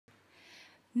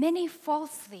Many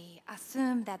falsely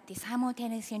assume that the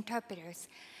simultaneous interpreters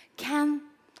can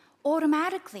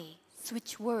automatically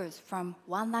switch words from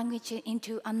one language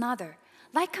into another,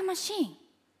 like a machine.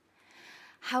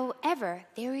 However,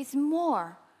 there is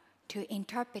more to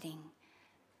interpreting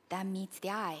than meets the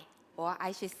eye, or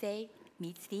I should say,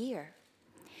 meets the ear.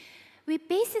 We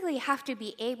basically have to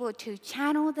be able to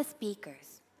channel the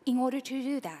speakers. In order to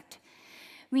do that,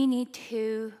 we need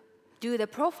to do the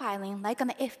profiling like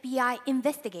an FBI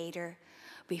investigator.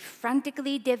 We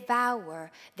frantically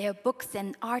devour their books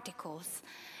and articles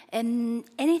and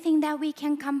anything that we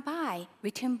can come by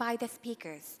written by the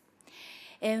speakers.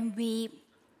 And we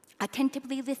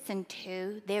attentively listen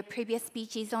to their previous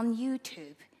speeches on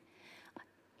YouTube,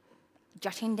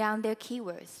 jotting down their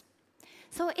keywords.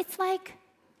 So it's like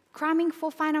cramming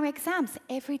for final exams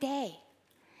every day.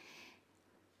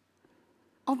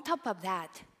 On top of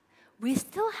that, we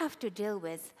still have to deal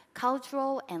with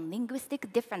cultural and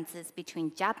linguistic differences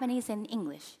between Japanese and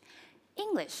English.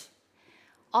 English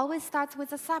always starts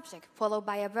with a subject followed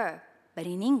by a verb, but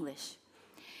in English,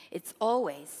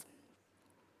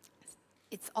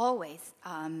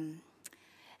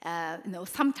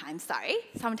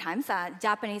 sometimes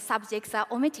Japanese subjects are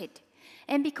omitted.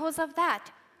 And because of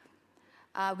that,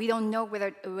 we don't know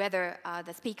whether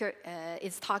the speaker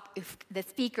if the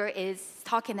speaker is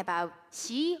talking about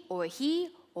she or he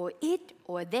or it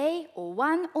or they or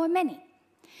one or many.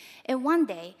 And one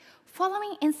day,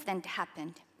 following incident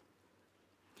happened.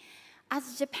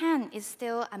 As Japan is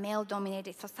still a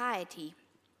male-dominated society,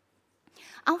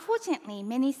 unfortunately,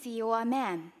 many CEOs are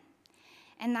men.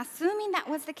 And assuming that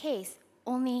was the case,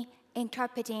 only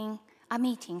interpreting a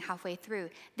meeting halfway through,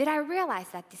 did I realize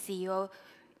that the CEO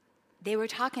they were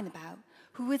talking about,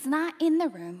 who was not in the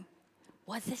room,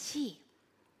 was a she.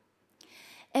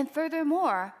 And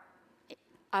furthermore,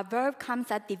 a verb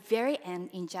comes at the very end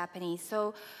in Japanese,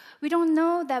 so we don't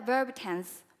know the verb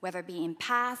tense, whether it be in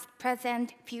past,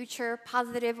 present, future,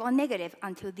 positive, or negative,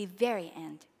 until the very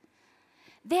end.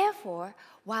 Therefore,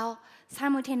 while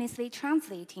simultaneously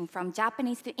translating from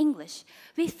Japanese to English,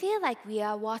 we feel like we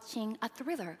are watching a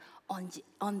thriller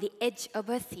on the edge of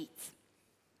our seats.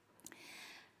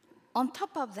 On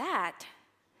top of that,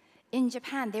 in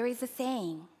Japan, there is a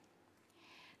saying,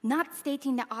 not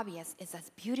stating the obvious is as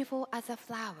beautiful as a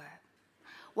flower.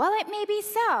 While it may be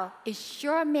so, it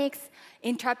sure makes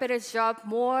interpreters' job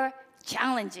more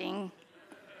challenging.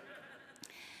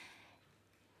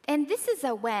 And this is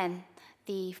when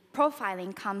the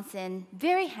profiling comes in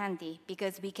very handy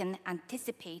because we can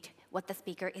anticipate what the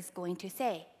speaker is going to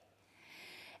say.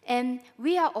 And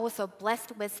we are also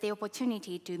blessed with the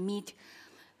opportunity to meet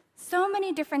so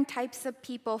many different types of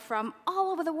people from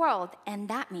all over the world, and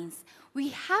that means we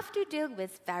have to deal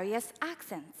with various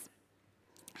accents.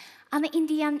 An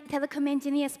Indian telecom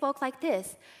engineer spoke like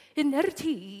this. In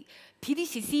RTE,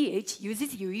 PDCCH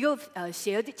uses Yayoi of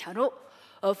shared channel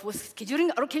for scheduling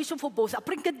allocation for both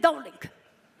uplink and downlink.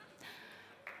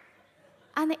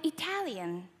 An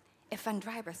Italian F1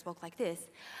 driver spoke like this.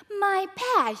 My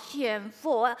passion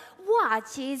for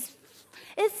watches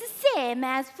is the same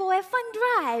as for F1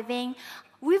 driving.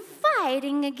 We're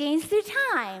fighting against the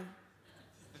time.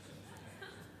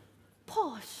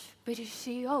 Posh British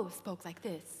CEO spoke like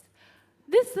this.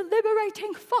 This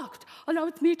liberating fact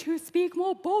allows me to speak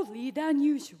more boldly than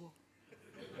usual.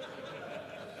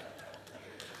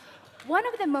 One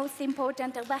of the most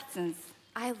important lessons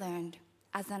I learned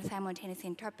as a simultaneous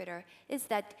interpreter is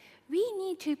that we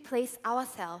need to place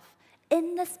ourselves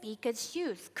in the speaker's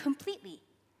shoes completely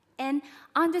and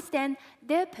understand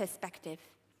their perspective.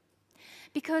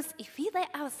 Because if we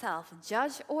let ourselves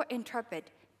judge or interpret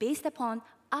based upon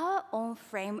our own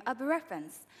frame of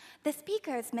reference, the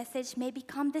speaker's message may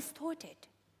become distorted.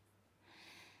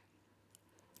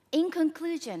 In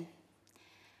conclusion,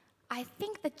 I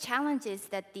think the challenges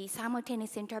that the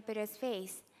simultaneous interpreters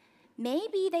face may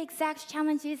be the exact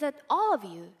challenges that all of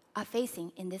you are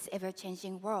facing in this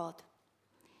ever-changing world.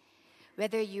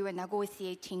 Whether you are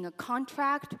negotiating a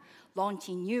contract,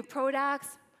 launching new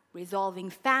products, resolving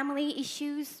family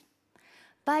issues,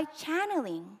 by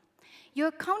channeling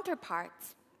your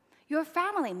counterparts, your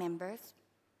family members,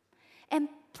 and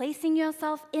placing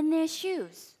yourself in their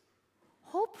shoes,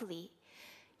 hopefully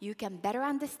you can better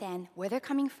understand where they're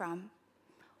coming from,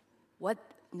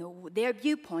 their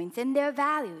viewpoints and their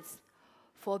values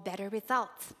for better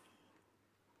results.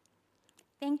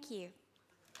 Thank you.